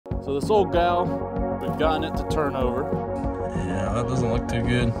So this old gal, we've gotten it to turn over. Yeah, that doesn't look too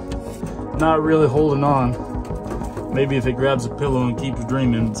good. Not really holding on. Maybe if it grabs a pillow and keeps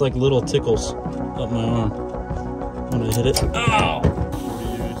dreaming. It's like little tickles up my arm when I hit it. Oh!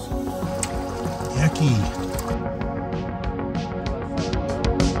 Yucky.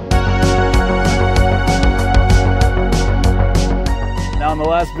 Now in the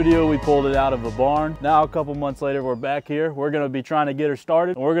last video, we pulled it out of a barn. Now a couple months later, we're back here. We're gonna be trying to get her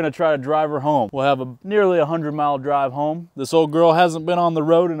started. And we're gonna try to drive her home. We'll have a nearly 100-mile drive home. This old girl hasn't been on the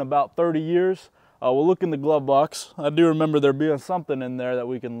road in about 30 years. We'll look in the glove box. I do remember there being something in there that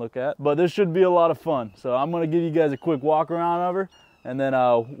we can look at, but this should be a lot of fun. So I'm gonna give you guys a quick walk around of her, and then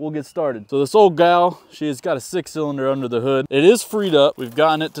we'll get started. So this old gal, she's got a 6-cylinder under the hood. It is freed up. We've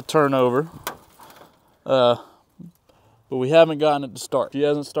gotten it to turn over. But we haven't gotten it to start. She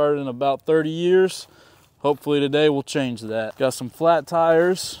hasn't started in about 30 years. Hopefully today we'll change that. Got some flat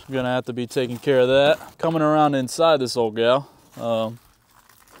tires. We're gonna have to be taking care of that. Coming around inside this old gal.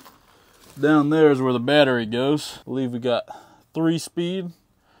 Down there is where the battery goes. I believe we got 3-speed.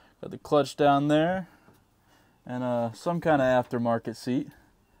 Got the clutch down there. And some kind of aftermarket seat.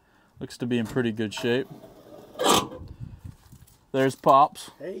 Looks to be in pretty good shape. There's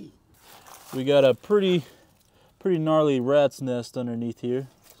Pops. Hey. We got a pretty gnarly rat's nest underneath here.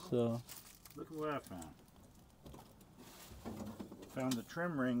 So look at what I found. Found the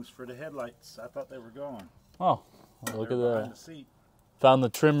trim rings for the headlights. I thought they were gone. Oh, well, look at that. The seat. Found the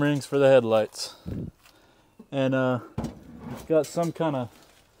trim rings for the headlights. And it's got some kind of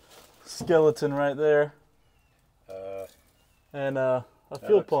skeleton right there. And a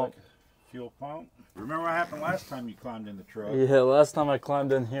fuel pump. Like a fuel pump. Remember what happened last time you climbed in the truck? Yeah, last time I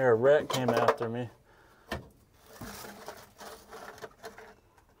climbed in here, a rat came after me.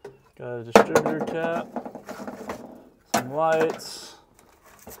 Got a distributor cap, some lights,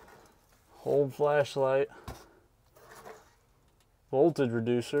 old flashlight, voltage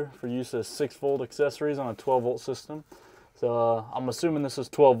reducer for use as 6-volt accessories on a 12-volt system. So I'm assuming this is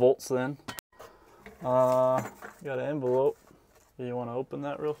 12 volts then. Got an envelope. Do you want to open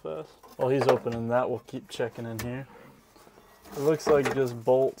that real fast? While he's opening that, we'll keep checking in here. It looks like just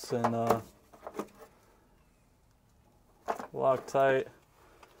bolts and Loctite.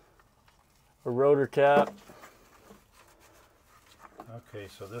 A rotor cap. Okay,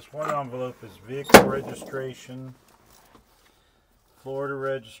 so this one envelope is vehicle registration, Florida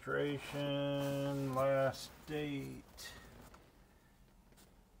registration, last date,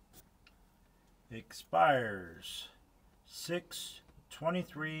 expires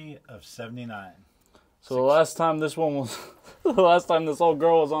 6/23 of 79. So the last time this one was, the last time this old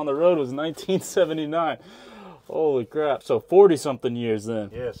girl was on the road was 1979. Holy crap! So 40-something years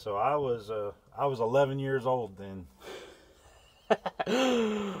then. Yeah. So I was 11 years old then.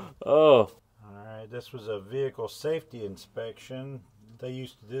 Oh. All right. This was a vehicle safety inspection. They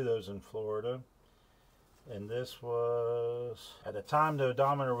used to do those in Florida. And this was, at the time, the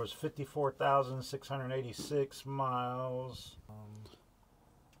odometer was 54,686 miles.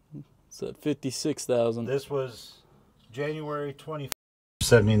 It's at 56,000. This was January 25th.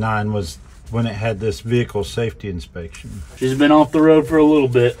 79 was when it had this vehicle safety inspection. She's been off the road for a little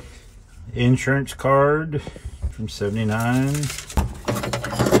bit. Insurance card from 79.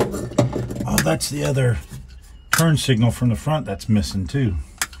 Oh, that's the other turn signal from the front that's missing too.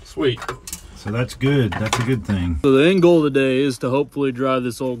 Sweet. So that's good. That's a good thing. So the end goal today is to hopefully drive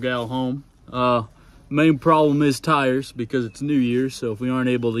this old gal home. Main problem is tires because it's New Year's. So if we aren't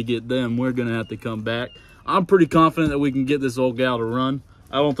able to get them, we're going to have to come back. I'm pretty confident that we can get this old gal to run.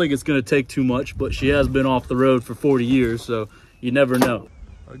 I don't think it's going to take too much, but she has been off the road for 40 years, so you never know.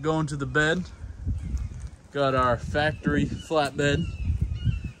 Going to the bed. Got our factory flatbed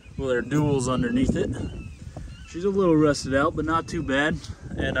with our duals underneath it. She's a little rusted out, but not too bad.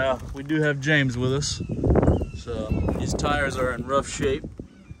 And we do have James with us. So these tires are in rough shape.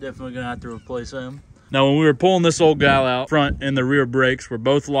 Definitely going to have to replace them. Now when we were pulling this old gal out, front and the rear brakes were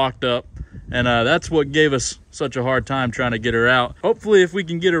both locked up. And that's what gave us such a hard time trying to get her out. Hopefully if we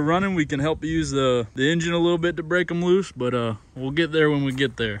can get her running, we can help use the engine a little bit to break them loose, but we'll get there when we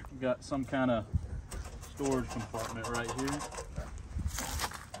get there. We've got some kind of storage compartment right here.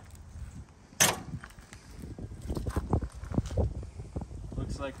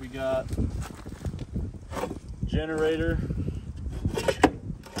 Looks like we got generator.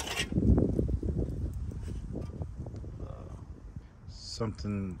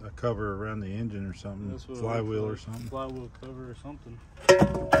 Something, a cover around the engine or something, flywheel or something. Flywheel cover or something.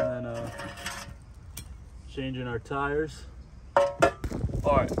 And then changing our tires.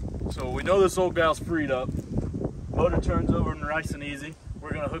 All right, so we know this old gal's freed up. Motor turns over nice and easy.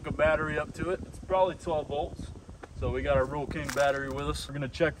 we're gonna hook a battery up to it. It's probably 12 volts. So we got our Rule King battery with us. We're gonna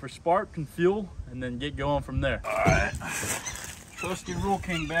check for spark and fuel and then get going from there. All right, trusty Rule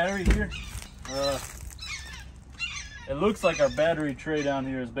King battery here. It looks like our battery tray down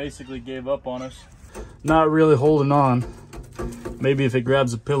here has basically gave up on us. Not really holding on. Maybe if it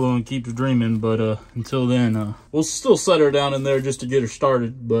grabs a pillow and keeps dreaming, but until then, we'll still set her down in there just to get her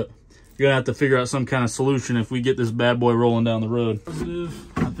started, but you're gonna have to figure out some kind of solution if we get this bad boy rolling down the road.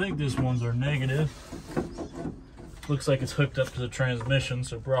 I think this one's our negative. Looks like it's hooked up to the transmission,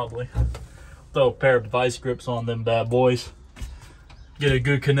 so probably throw a pair of vice grips on them bad boys, get a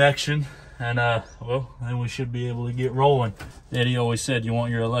good connection, and well, then we should be able to get rolling. Eddie always said you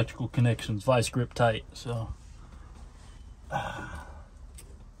want your electrical connections vice grip tight, so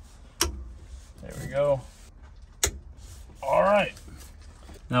there we go. All right,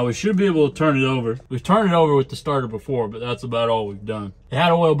 now we should be able to turn it over. We've turned it over with the starter before, but that's about all we've done. It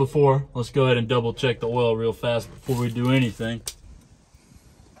had oil before. Let's go ahead and double check the oil real fast before we do anything.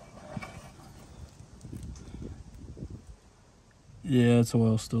 Yeah, its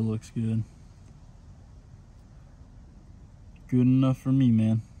oil still looks good. Good enough for me,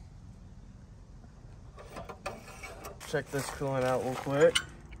 man. Check this coolant out real quick.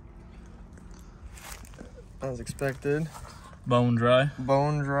 As expected. Bone dry.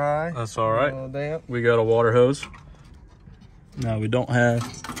 Bone dry. That's all right. A little damp. We got a water hose. Now we don't have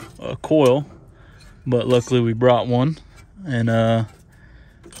a coil, but luckily we brought one. And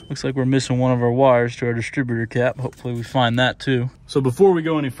looks like we're missing one of our wires to our distributor cap. Hopefully we find that too. So before we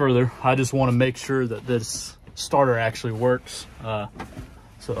go any further, I just want to make sure that this starter actually works.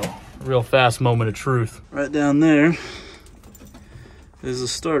 So real fast moment of truth. Right down there is the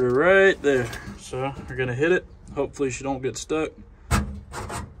starter right there. So we're gonna hit it. Hopefully she don't get stuck.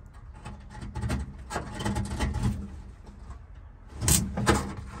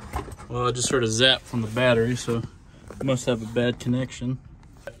 Well, I just heard a zap from the battery, so it must have a bad connection.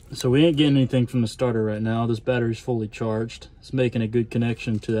 So we ain't getting anything from the starter right now. This battery's fully charged. It's making a good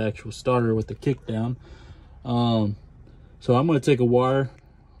connection to the actual starter with the kick down. So I'm gonna take a wire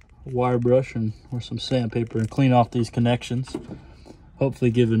brush or some sandpaper and clean off these connections.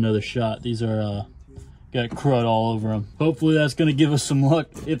 Hopefully give it another shot. These are got crud all over them. Hopefully that's gonna give us some luck.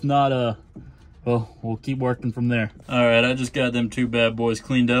 If not, well, we'll keep working from there. All right, I just got them two bad boys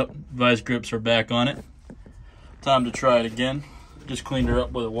cleaned up. Vice grips are back on it. Time to try it again. Just cleaned her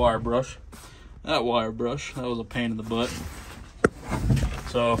up with a wire brush. That wire brush, that was a pain in the butt.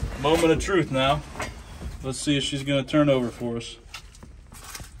 So, moment of truth now. Let's see if she's gonna turn over for us.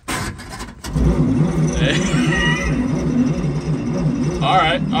 All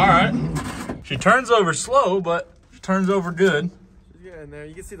right. She turns over slow, but she turns over good. She's getting there.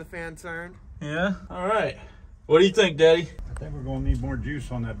 You can see the fan turn. Yeah, all right. What do you think, Daddy? I think we're gonna need more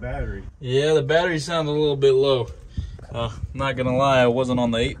juice on that battery. Yeah, the battery sounds a little bit low. Not gonna lie, I wasn't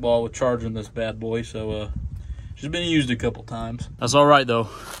on the 8-ball with charging this bad boy, so she's been used a couple times. That's all right though.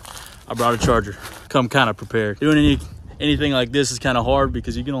 I brought a charger. Come kind of prepared. Doing anything like this is kind of hard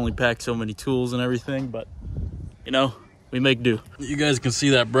because you can only pack so many tools and everything, but you know, we make do. You guys can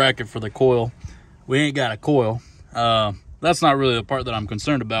see that bracket for the coil. We ain't got a coil. That's not really the part that I'm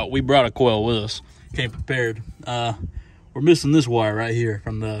concerned about. We brought a coil with us, came prepared. We're missing this wire right here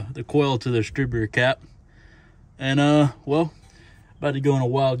from the coil to the distributor cap. And well, about to go on a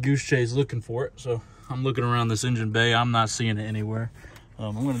wild goose chase looking for it. So I'm looking around this engine bay. I'm not seeing it anywhere.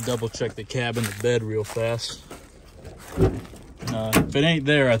 I'm gonna double check the cab and the bed real fast. If it ain't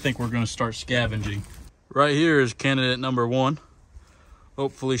there, I think we're gonna start scavenging. Right here is candidate number 1.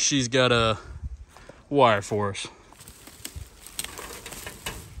 Hopefully she's got a wire for us.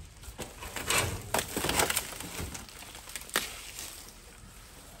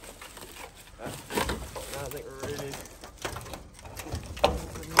 I think we're ready.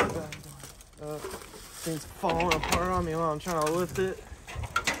 Things falling apart on me while I'm trying to lift it.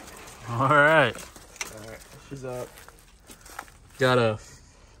 All right. She's up. Got a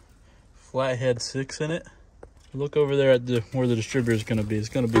flathead 6 in it. Look over there at where the distributor is going to be. It's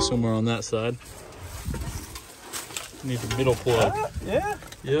going to be somewhere on that side. Need the middle plug. Yeah.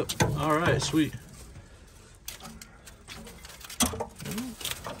 Yep. All right. Sweet.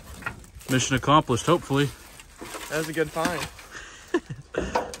 Mission accomplished. Hopefully. That was a good find.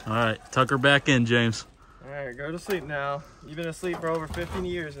 All right. Tuck her back in, James. All right, go to sleep now. You've been asleep for over 15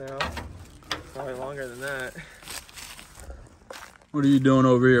 years now. Probably longer than that. What are you doing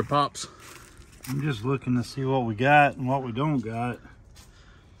over here, Pops? I'm just looking to see what we got and what we don't got.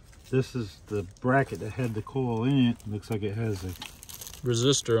 This is the bracket that had the coil in it. Looks like it has a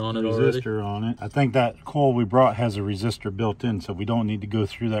resistor on it already. Resistor on it. I think that coil we brought has a resistor built in, so we don't need to go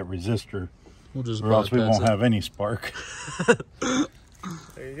through that resistor. We'll just or else we won't have any spark.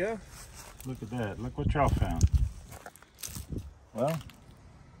 There you go. Look at that. Look what y'all found. Well,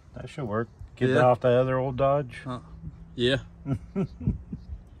 that should work. Get that off that other old Dodge. Yeah.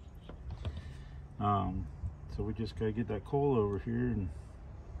 So we just gotta get that coil over here and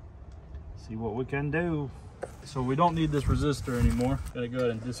see what we can do. So we don't need this resistor anymore. Gotta go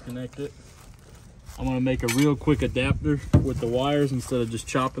ahead and disconnect it. I'm gonna make a real quick adapter with the wires instead of just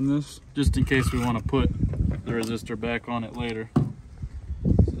chopping this, just in case we want to put the resistor back on it later.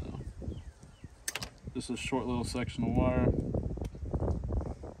 So this is a short little section of wire.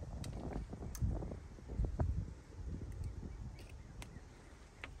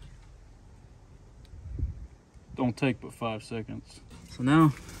 Don't take but 5 seconds. So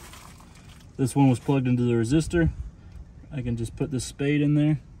now this one was plugged into the resistor. I can just put this spade in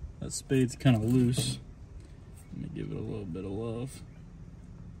there. That spade's kind of loose. Let me give it a little bit of love.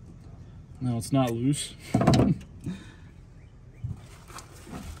 No, it's not loose.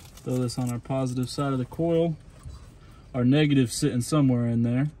 Throw this on our positive side of the coil. Our negative's sitting somewhere in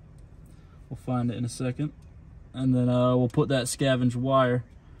there. We'll find it in a second. And then we'll put that scavenged wire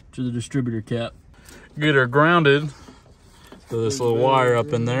to the distributor cap. Get her grounded. Throw this little wire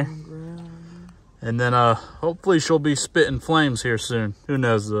up in there. And then hopefully she'll be spitting flames here soon. Who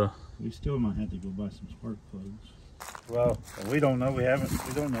knows though. We still might have to go buy some spark plugs. Well, we don't know. We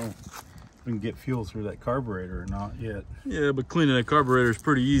don't know if we can get fuel through that carburetor or not yet. Yeah, but cleaning a carburetor is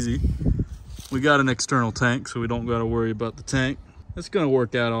pretty easy. We got an external tank, so we don't got to worry about the tank. It's gonna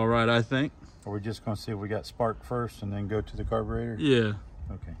work out all right, I think. Are we just gonna see if we got spark first and then go to the carburetor? Yeah.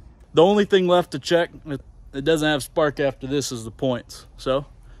 Okay. The only thing left to check, it doesn't have spark after this, is the points. So,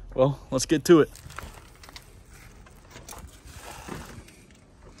 well, let's get to it.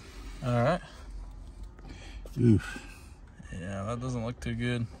 All right. Oof. Yeah, that doesn't look too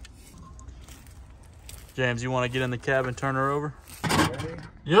good. James, you want to get in the cab and turn her over? Ready?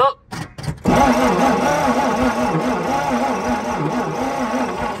 Yep.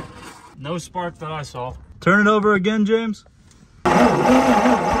 No spark that I saw. Turn it over again, James.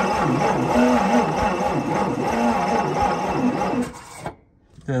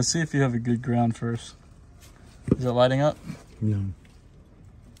 Yeah, see if you have a good ground first. Is it lighting up? No.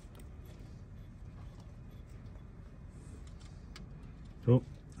 Oh.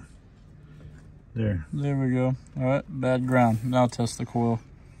 There. There we go. All right, bad ground. Now test the coil.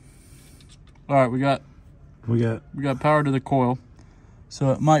 All right, we got power to the coil.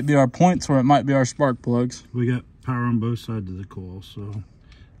 So it might be our points or it might be our spark plugs. We got power on both sides of the coil, so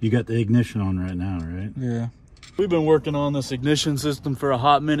you got the ignition on right now, right? Yeah. We've been working on this ignition system for a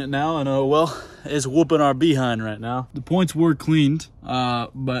hot minute now, and well, it's whooping our behind right now. The points were cleaned,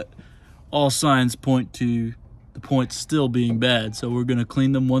 but all signs point to the points still being bad. So we're gonna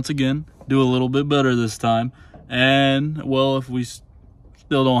clean them once again, do a little bit better this time. And well, if we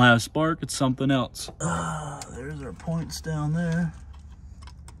still don't have spark, it's something else. There's our points down there.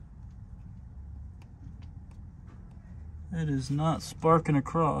 It is not sparking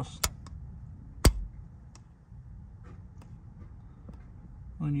across.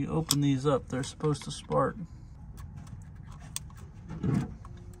 When you open these up, they're supposed to spark.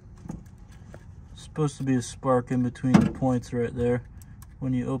 Supposed to be a spark in between the points right there.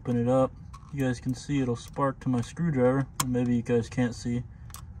 When you open it up, you guys can see it'll spark to my screwdriver. Or maybe you guys can't see,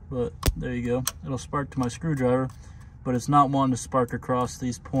 but there you go. It'll spark to my screwdriver, but it's not wanting to spark across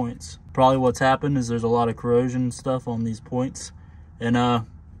these points. Probably what's happened is there's a lot of corrosion and stuff on these points, and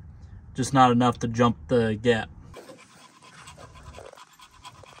just not enough to jump the gap.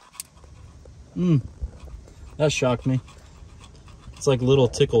 That shocked me. It's like little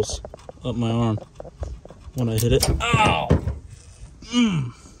tickles up my arm when I hit it. Ow!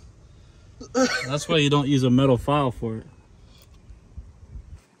 That's why you don't use a metal file for it.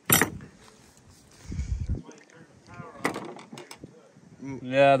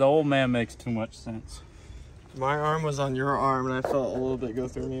 Yeah, the old man makes too much sense. My arm was on your arm and I felt a little bit go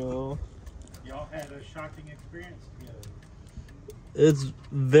through me a little. Y'all had a shocking experience together. It's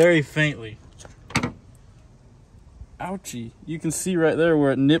very faintly. Ouchie. You can see right there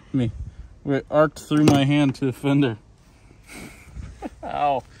where it nipped me. Where it arced through my hand to the fender.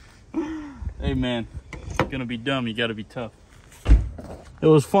 Ow. Hey man, if you're gonna be dumb, you gotta be tough. It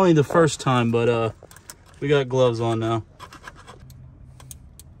was funny the first time, but we got gloves on now.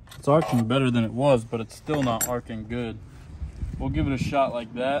 It's arcing better than it was, but it's still not arcing good. We'll give it a shot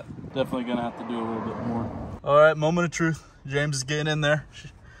like that. Definitely gonna have to do a little bit more. All right, moment of truth. James is getting in there.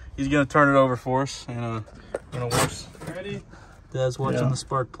 He's gonna turn it over for us, and gonna watch. Ready? Dad's watching the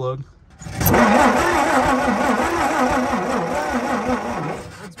spark plug.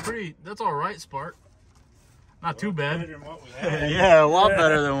 That's all right, Spark. Not too bad. Yeah, a lot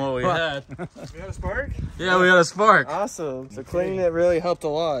better than what we had. We had a spark? Yeah, we had a spark. Awesome. So cleaning it really helped a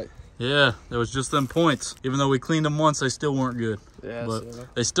lot. Yeah, there was just them points. Even though we cleaned them once, they still weren't good. Yeah,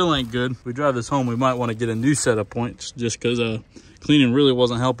 but they still ain't good. If we drive this home, we might want to get a new set of points just because cleaning really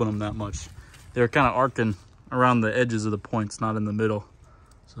wasn't helping them that much. They were kind of arcing around the edges of the points, not in the middle.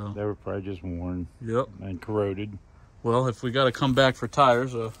 So they were probably just worn. Yep. And corroded. Well, if we got to come back for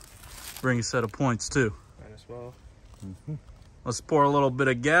tires, bring a set of points too. Might as well. Let's pour a little bit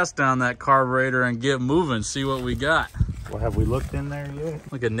of gas down that carburetor and get moving, see what we got. Well, have we looked in there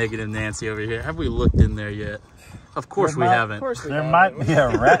yet? Look at Negative Nancy over here. Have we looked in there yet? Of course we haven't. Of course we there haven't. might be a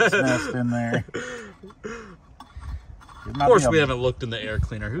rat's nest in there. Of course we haven't looked in the air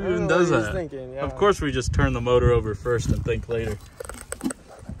cleaner. Who even does that? Thinking, yeah. Of course we just turn the motor over first and think later.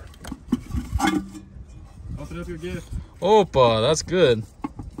 Open up your gift. Opa, that's good.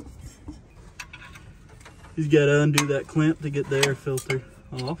 He's got to undo that clamp to get the air filter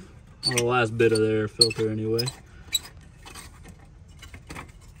off. Well, the last bit of the air filter anyway.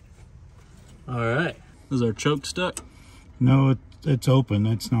 All right. Is our choke stuck? No, it's open.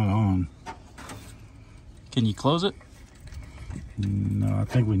 It's not on. Can you close it? No, I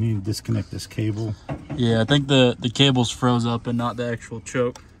think we need to disconnect this cable. Yeah, I think the cable's froze up and not the actual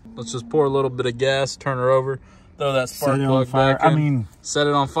choke. Let's just pour a little bit of gas, turn her over, throw that spark plug back in. Set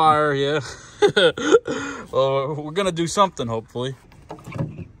it on fire, yeah. Well, we're gonna do something, hopefully.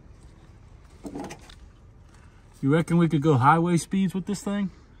 You reckon we could go highway speeds with this thing?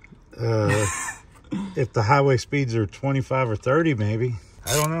 If the highway speeds are 25 or 30, maybe.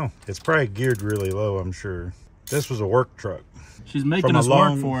 I don't know. It's probably geared really low, I'm sure. This was a work truck. She's making us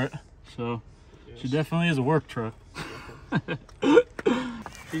work for it, so she definitely is a work truck.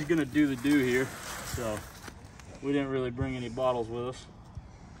 She's gonna do the do here, so we didn't really bring any bottles with us.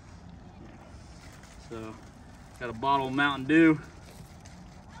 So got a bottle of Mountain Dew.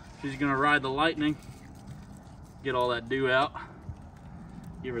 She's gonna ride the lightning, get all that dew out,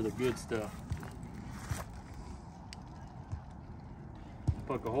 give her the good stuff.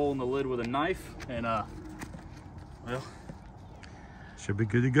 Poke a hole in the lid with a knife and well, should be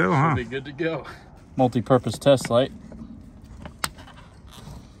good to go, huh? Should be good to go. Multi-purpose test light.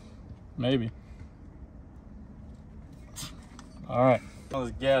 Maybe. All right. All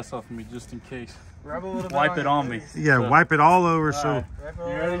this gas off of me just in case. Rub a little bit Wipe it on me. Yeah, so, wipe it all over. All right. You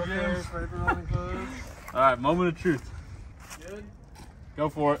ready, James? All right, moment of truth. Good. Go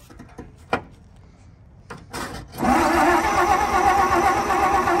for it.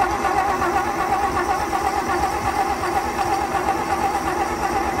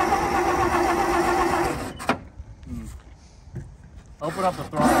 Open up the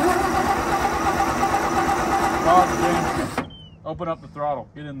throttle. James. Open up the throttle.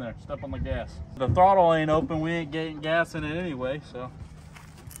 Get in there. Step on the gas. The throttle ain't open. We ain't getting gas in it anyway, so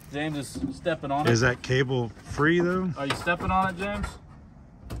James is stepping on it. Is that cable free though? Are you stepping on it, James?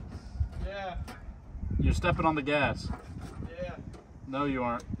 Yeah. You're stepping on the gas. Yeah. No, you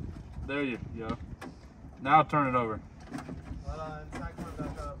aren't. There you go. Now turn it over. Hold on. It's not coming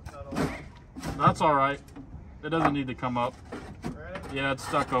back up. That'll... That's all right. It doesn't need to come up. Ready? Yeah, it's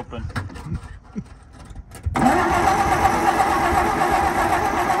stuck open.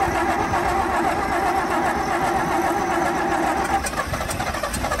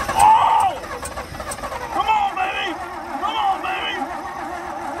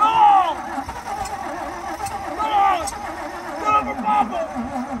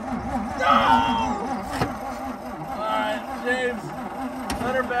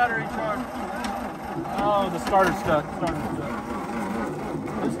 Battery charge. Oh, the starter's stuck. Starter's stuck.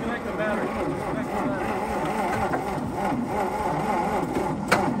 Disconnect the battery. Disconnect the battery.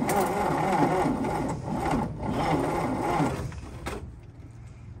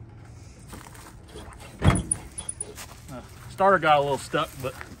 Starter got a little stuck,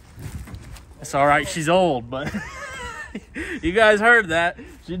 but it's all right. She's old, but you guys heard that.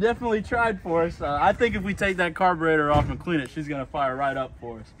 She definitely tried for us. I think if we take that carburetor off and clean it, she's going to fire right up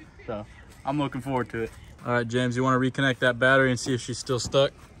for us. So I'm looking forward to it. All right, James, you want to reconnect that battery and see if she's still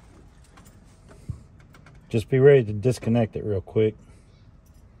stuck? Just be ready to disconnect it real quick.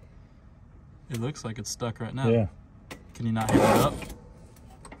 It looks like it's stuck right now. Yeah. Can you not hit it up?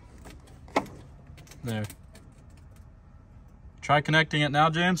 There. Try connecting it now,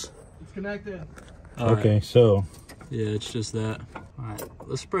 James. It's connected. Okay, so. Yeah, it's just that. All right,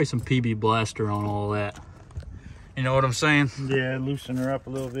 let's spray some PB Blaster on all that. You know what I'm saying? Yeah, loosen her up a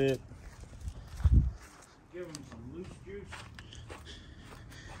little bit. Give them some loose juice.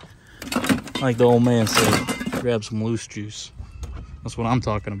 Like the old man said, grab some loose juice. That's what I'm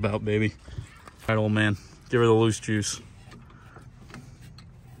talking about, baby. All right, old man, give her the loose juice.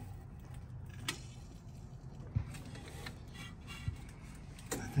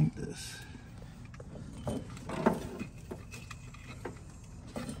 I think this.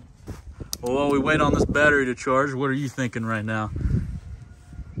 Well, while we wait on this battery to charge, what are you thinking right now?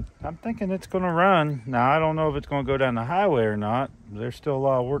 I'm thinking it's going to run. Now, I don't know if it's going to go down the highway or not. There's still a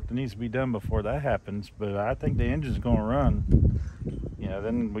lot of work that needs to be done before that happens, but I think the engine's going to run. You know,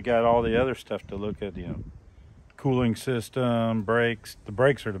 then we got all the other stuff to look at, you know, cooling system, brakes. The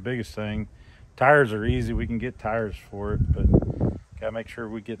brakes are the biggest thing. Tires are easy. We can get tires for it, but got to make sure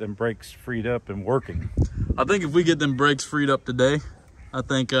we get them brakes freed up and working. I think if we get them brakes freed up today, I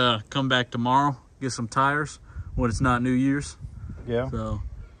think come back tomorrow, get some tires when it's not New Year's. Yeah. So,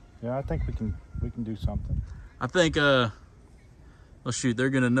 yeah, I think we can do something. I think, well, shoot, they're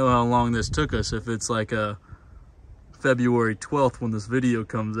going to know how long this took us if it's like February 12th when this video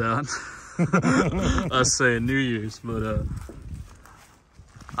comes out. Us saying New Year's, but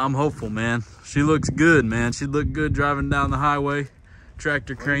I'm hopeful, man. She looks good, man. She looked good driving down the highway.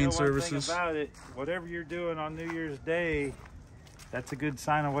 Tractor crane services. Thing about it, whatever you're doing on New Year's Day, that's a good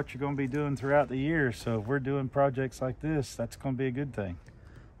sign of what you're going to be doing throughout the year. So if we're doing projects like this, that's going to be a good thing.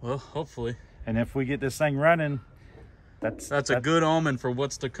 Well, hopefully. And if we get this thing running, that's a good omen for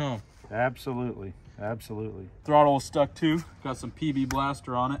what's to come. Absolutely, absolutely. Throttle is stuck too. Got some PB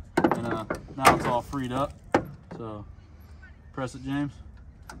blaster on it, and now it's all freed up. So press it, James.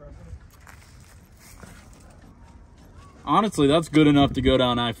 Honestly, that's good enough to go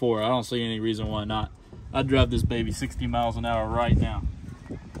down I-4. I don't see any reason why not. I'd drive this baby 60 miles an hour right now.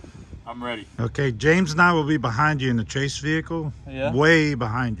 I'm ready. Okay, James and I will be behind you in the chase vehicle. Yeah? Way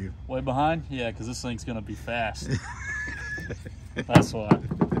behind you. Way behind? Yeah, because this thing's going to be fast. That's why.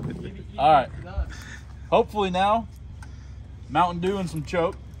 All right. Hopefully now, Mountain Dew and some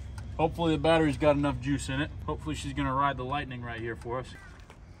choke. Hopefully the battery's got enough juice in it. Hopefully she's going to ride the lightning right here for us.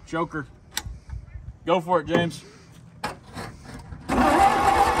 Choker. Go for it, James.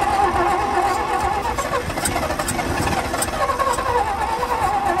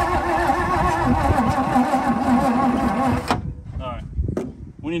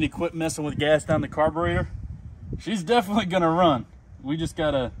 We need to quit messing with gas down the carburetor. She's definitely gonna run. We just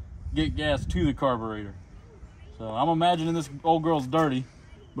gotta get gas to the carburetor. So I'm imagining this old girl's dirty,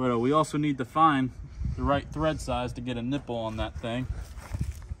 but we also need to find the right thread size to get a nipple on that thing.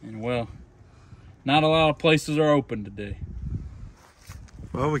 And well, not a lot of places are open today.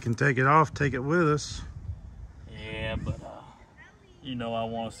 Well, we can take it off, take it with us. Yeah, but you know I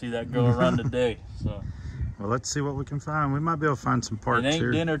want to see that girl run today, so. Well, let's see what we can find. We might be able to find some parts here. It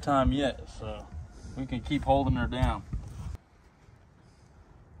ain't dinner time yet, so we can keep holding her down.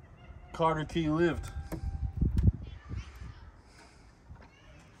 Carter key lift.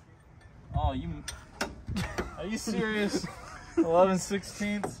 Oh, are you serious?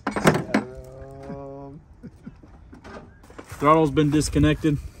 11/16. Throttle's been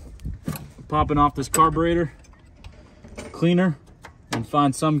disconnected. Popping off this carburetor cleaner and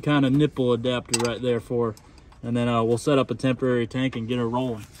find some kind of nipple adapter right there for her. And then we'll set up a temporary tank and get her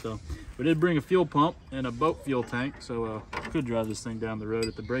rolling. So we did bring a fuel pump and a boat fuel tank, so could drive this thing down the road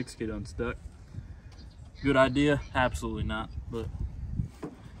if the brakes get unstuck. Good idea? Absolutely not. But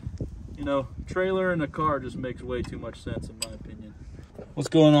you know, trailer and a car just makes way too much sense in my opinion. What's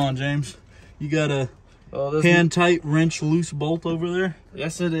going on, James? You got a hand tight wrench loose bolt over there?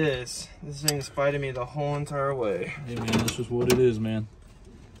 Yes, it is. This thing is fighting me the whole entire way. Hey man, that's just what it is, man.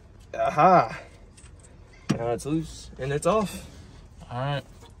 Aha! Now it's loose and it's off. All right,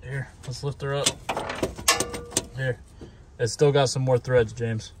 here, let's lift her up. Here, it's still got some more threads,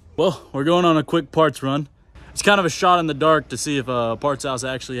 James. Well, we're going on a quick parts run. It's kind of a shot in the dark to see if Parts House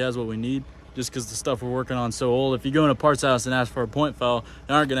actually has what we need, just because the stuff we're working on is so old. If you go in a Parts House and ask for a point file,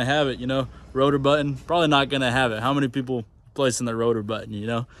 they aren't gonna have it, you know. Rotor button, probably not gonna have it. How many people placing the rotor button, you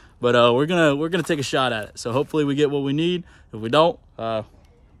know? But we're gonna take a shot at it. So hopefully we get what we need. If we don't, we'll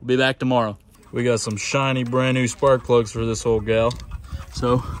be back tomorrow. We got some shiny brand new spark plugs for this old gal.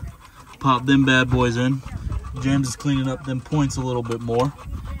 So pop them bad boys in. James is cleaning up them points a little bit more.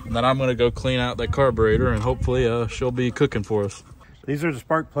 And then I'm gonna go clean out that carburetor and hopefully she'll be cooking for us. These are the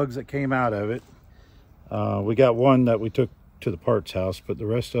spark plugs that came out of it. We got one that we took to the Parts House, but the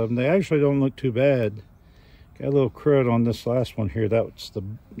rest of them, they actually don't look too bad. Got a little crud on this last one here. That was the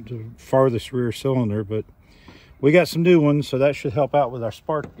farthest rear cylinder, but we got some new ones, so that should help out with our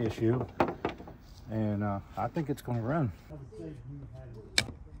spark issue. And I think it's going to run.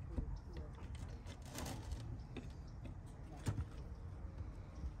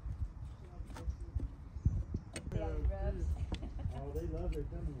 love their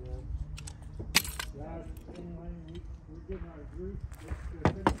dummy web. Guys, anyway, we're getting our roof.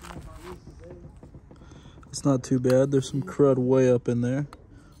 We're finishing up our roof today. It's not too bad. There's some crud way up in there.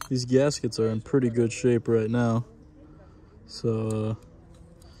 These gaskets are in pretty good shape right now. So,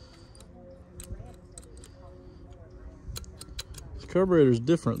 this carburetor is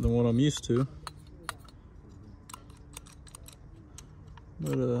different than what I'm used to.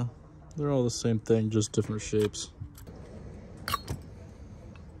 But they're all the same thing, just different shapes.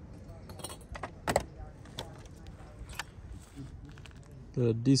 Got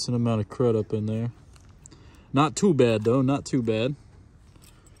a decent amount of crud up in there. Not too bad though, not too bad.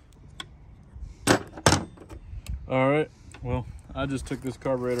 All right, well, I just took this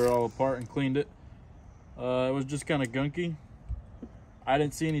carburetor all apart and cleaned it. It was just kind of gunky. I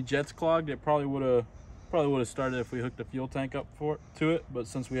didn't see any jets clogged. It probably would have started if we hooked a fuel tank up to it, but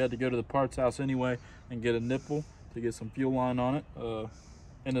since we had to go to the parts house anyway and get a nipple to get some fuel line on it,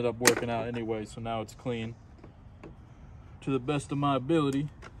 ended up working out anyway, so now it's clean to the best of my ability.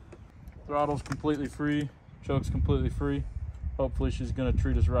 Throttle's completely free, choke's completely free. Hopefully she's gonna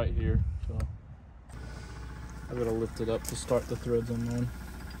treat us right here. So I gotta lift it up to start the threads on mine.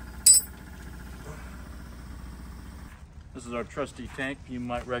 This is our trusty tank. You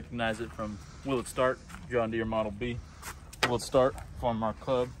might recognize it from Will It Start, John Deere Model B. Will It Start, Farmall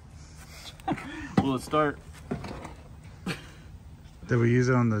Club. Will It Start. Did we use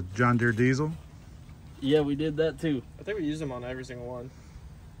it on the John Deere diesel? Yeah, we did that too. I think we use them on every single one.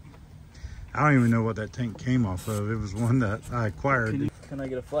 I don't even know what that tank came off of. It was one that I acquired. Can I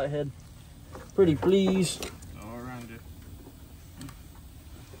get a flathead? Pretty please. All around you.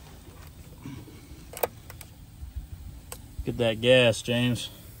 Get that gas,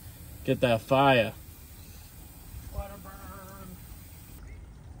 James. Get that fire. Water burn.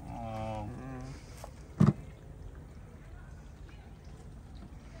 Oh.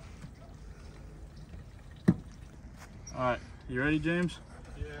 All right, you ready, James?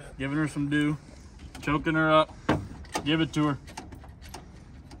 Yeah. Giving her some dew, choking her up. Give it to her.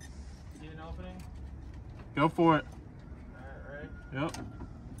 See an opening? Go for it. All right, ready? Yep.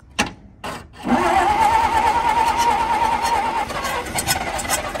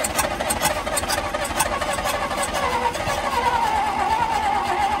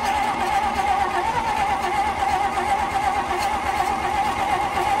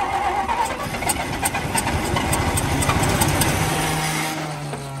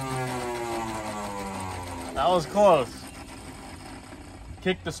 That was close.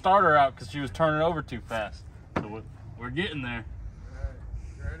 Kicked the starter out because she was turning over too fast. So we're getting there. All right,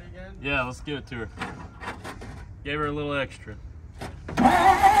 you ready again? Yeah, let's give it to her. Gave her a little extra.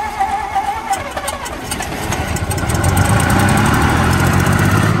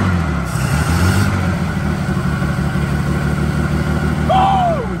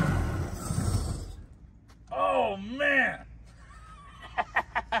 Oh man!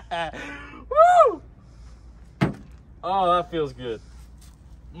 Woo! Oh, that feels good.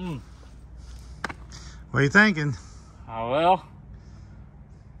 What are you thinking? Oh, well,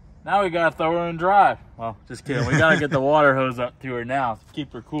 now we gotta throw her in drive. Well, just kidding. We gotta get the water hose up to her now to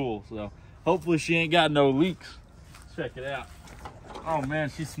keep her cool. So hopefully she ain't got no leaks. Check it out. Oh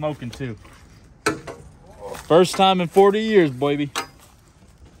man, she's smoking too. First time in 40 years, baby.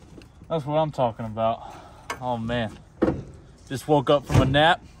 That's what I'm talking about. Oh man, just woke up from a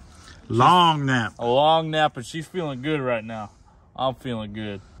nap. Long nap. A long nap, and she's feeling good right now. I'm feeling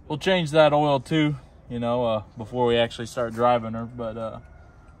good. We'll change that oil too, you know, before we actually start driving her, but I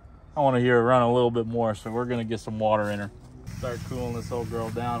want to hear her run a little bit more, so we're gonna get some water in her. Start cooling this old girl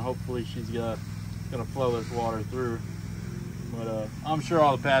down. Hopefully she's gonna flow this water through. But I'm sure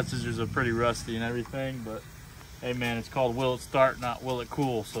all the passengers are pretty rusty and everything, but hey man, it's called Will It Start, not Will It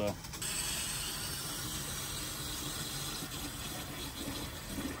Cool, so.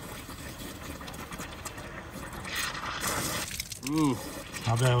 Ooh.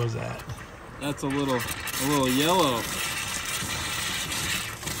 How bad was that? That's a little yellow.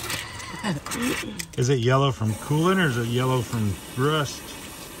 Is it yellow from cooling or is it yellow from rust?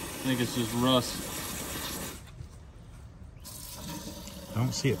 I think it's just rust. I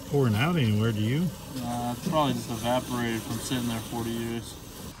don't see it pouring out anywhere, do you? It's probably just evaporated from sitting there 40 years.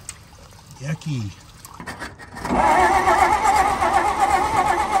 Yucky.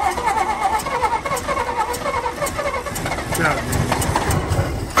 Good job, man.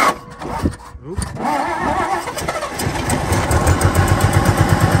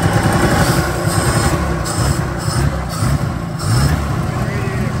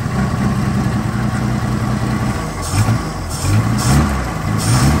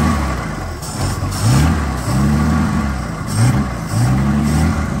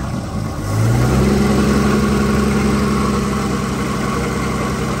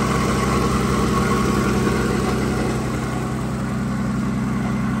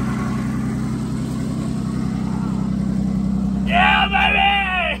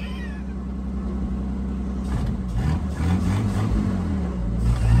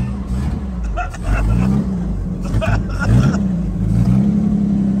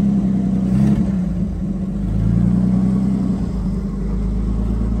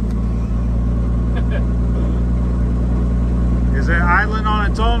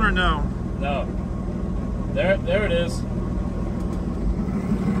 lights on or no? No. There it is.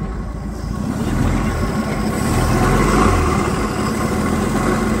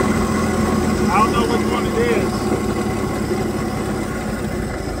 I don't know which one it is.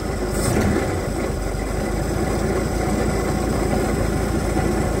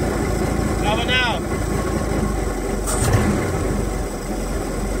 Coming out.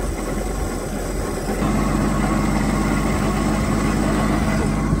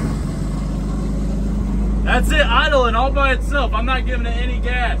 That's it, idling all by itself. I'm not giving it any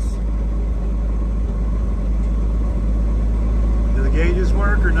gas. Do the gauges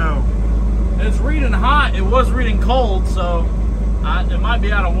work or no? It's reading hot. It was reading cold, so it might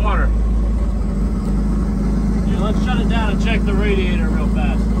be out of water. Here, let's shut it down and check the radiator real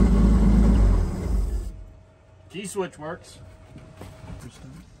fast. Key switch works.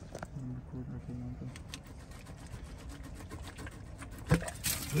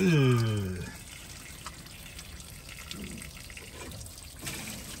 Ugh.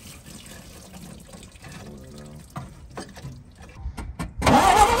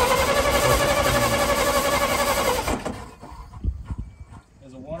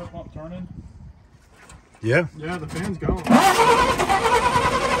 Is the water pump turning? Yeah. Yeah, the fan's going.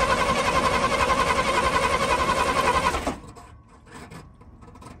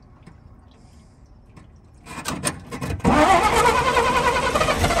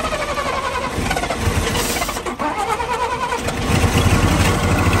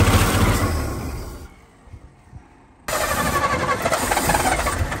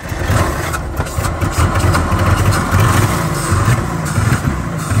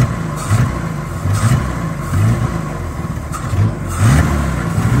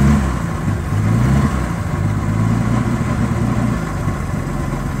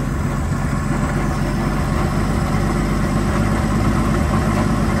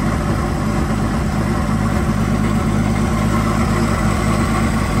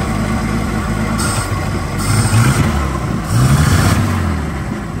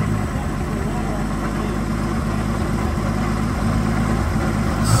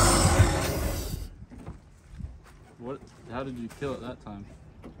 How did you kill it that time?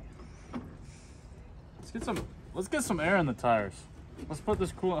 Let's get some air in the tires. Let's put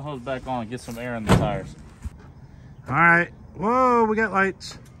this coolant hose back on and get some air in the tires. All right. Whoa, we got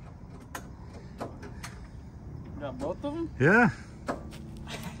lights. Got both of them? Yeah.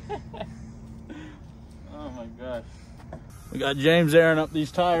 Oh my gosh. We got James airing up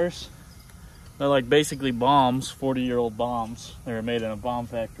these tires. They're like basically bombs, 40-year-old bombs. They were made in a bomb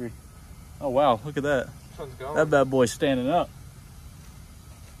factory. Oh wow, look at that. That bad boy's standing up.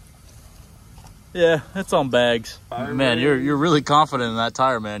 Yeah, it's on bags. Man, you're really confident in that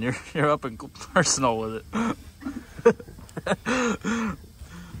tire, man. You're up and personal with it.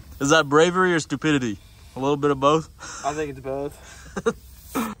 Is that bravery or stupidity? A little bit of both? I think it's both.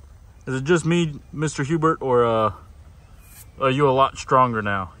 Is it just me, Mr. Hubert, or are you a lot stronger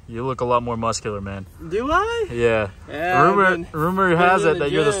now? You look a lot more muscular, man. Do I? Yeah. Rumor has it that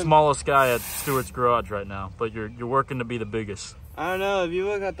you're the smallest guy at Stewart's garage right now, but you're working to be the biggest. I don't know. If you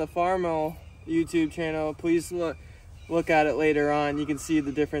look at the Farmall YouTube channel, please look at it later on. You can see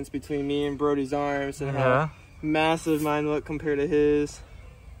the difference between me and Brody's arms and how massive mine look compared to his.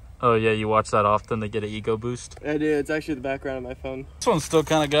 Oh yeah, you watch that often to get an ego boost? I do. It's actually the background of my phone. This one's still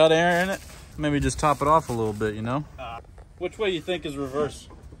kind of got air in it. Maybe just top it off a little bit, you know? Which way you think is reverse?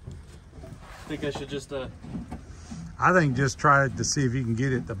 Think I should just I think just try to see if you can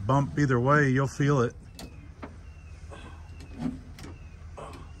get it to bump either way. You'll feel it.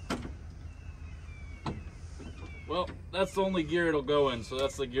 Well, that's the only gear it'll go in, so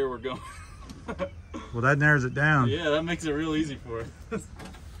that's the gear we're going. Well, that narrows it down. Yeah, that makes it real easy for us.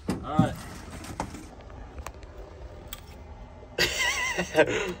 All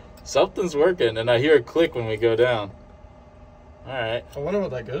right. Something's working, and I hear a click when we go down. All right. I wonder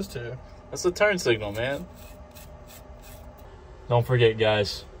what that goes to. That's the turn signal, man. Don't forget,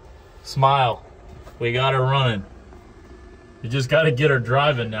 guys. Smile. We got her running. You just got to get her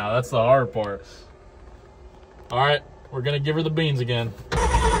driving now. That's the hard part. All right. We're going to give her the beans again.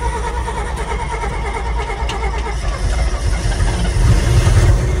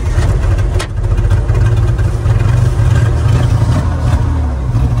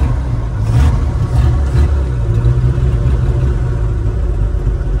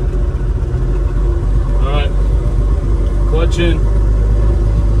 In.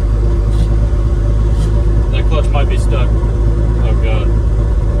 That clutch might be stuck. Oh god.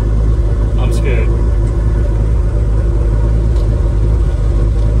 I'm scared.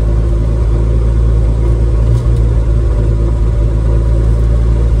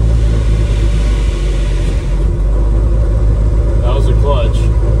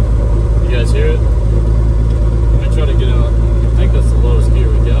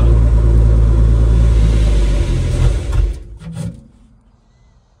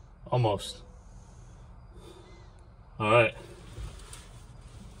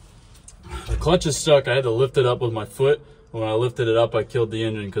 clutch is stuck. I had to lift it up with my foot. When I lifted it up, I killed the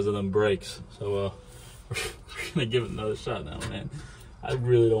engine because of them brakes. So we're gonna give it another shot now, man. I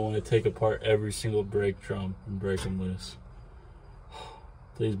really don't want to take apart every single brake drum and break them loose.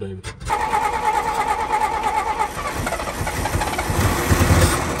 Please, baby.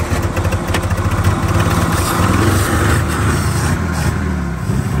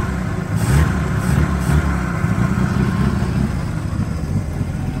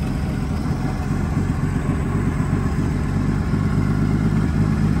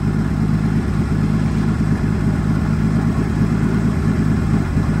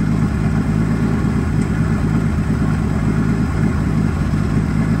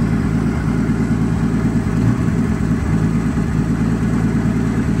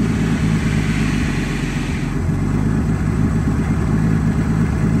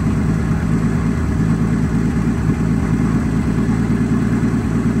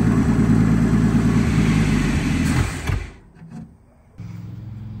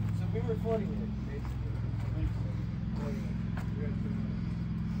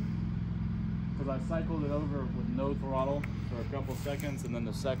 Because I cycled it over with no throttle for a couple seconds, and then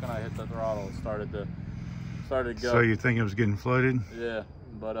the second I hit the throttle, it started to go. So you think it was getting flooded? Yeah,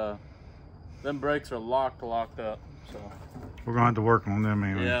 but them brakes are locked up. So we're gonna have to work on them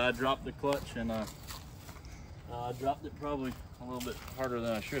anyway. Yeah, I dropped the clutch, and I dropped it probably a little bit harder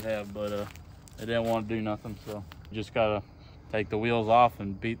than I should have, but it didn't want to do nothing. So you just gotta take the wheels off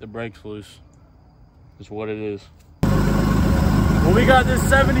and beat the brakes loose. Just what it is. Well, we got this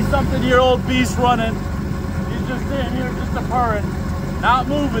 70-something-year-old beast running. He's just sitting here, just a purring, not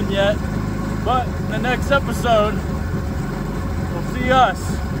moving yet. But in the next episode, you'll see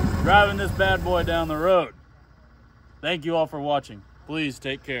us driving this bad boy down the road. Thank you all for watching. Please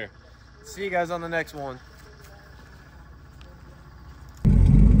take care. See you guys on the next one.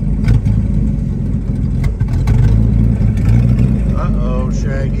 Uh-oh,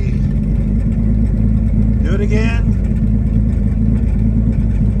 Shaggy. Do it again.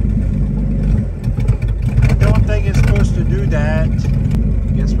 I don't think it's supposed to do that.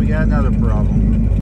 Guess we got another problem.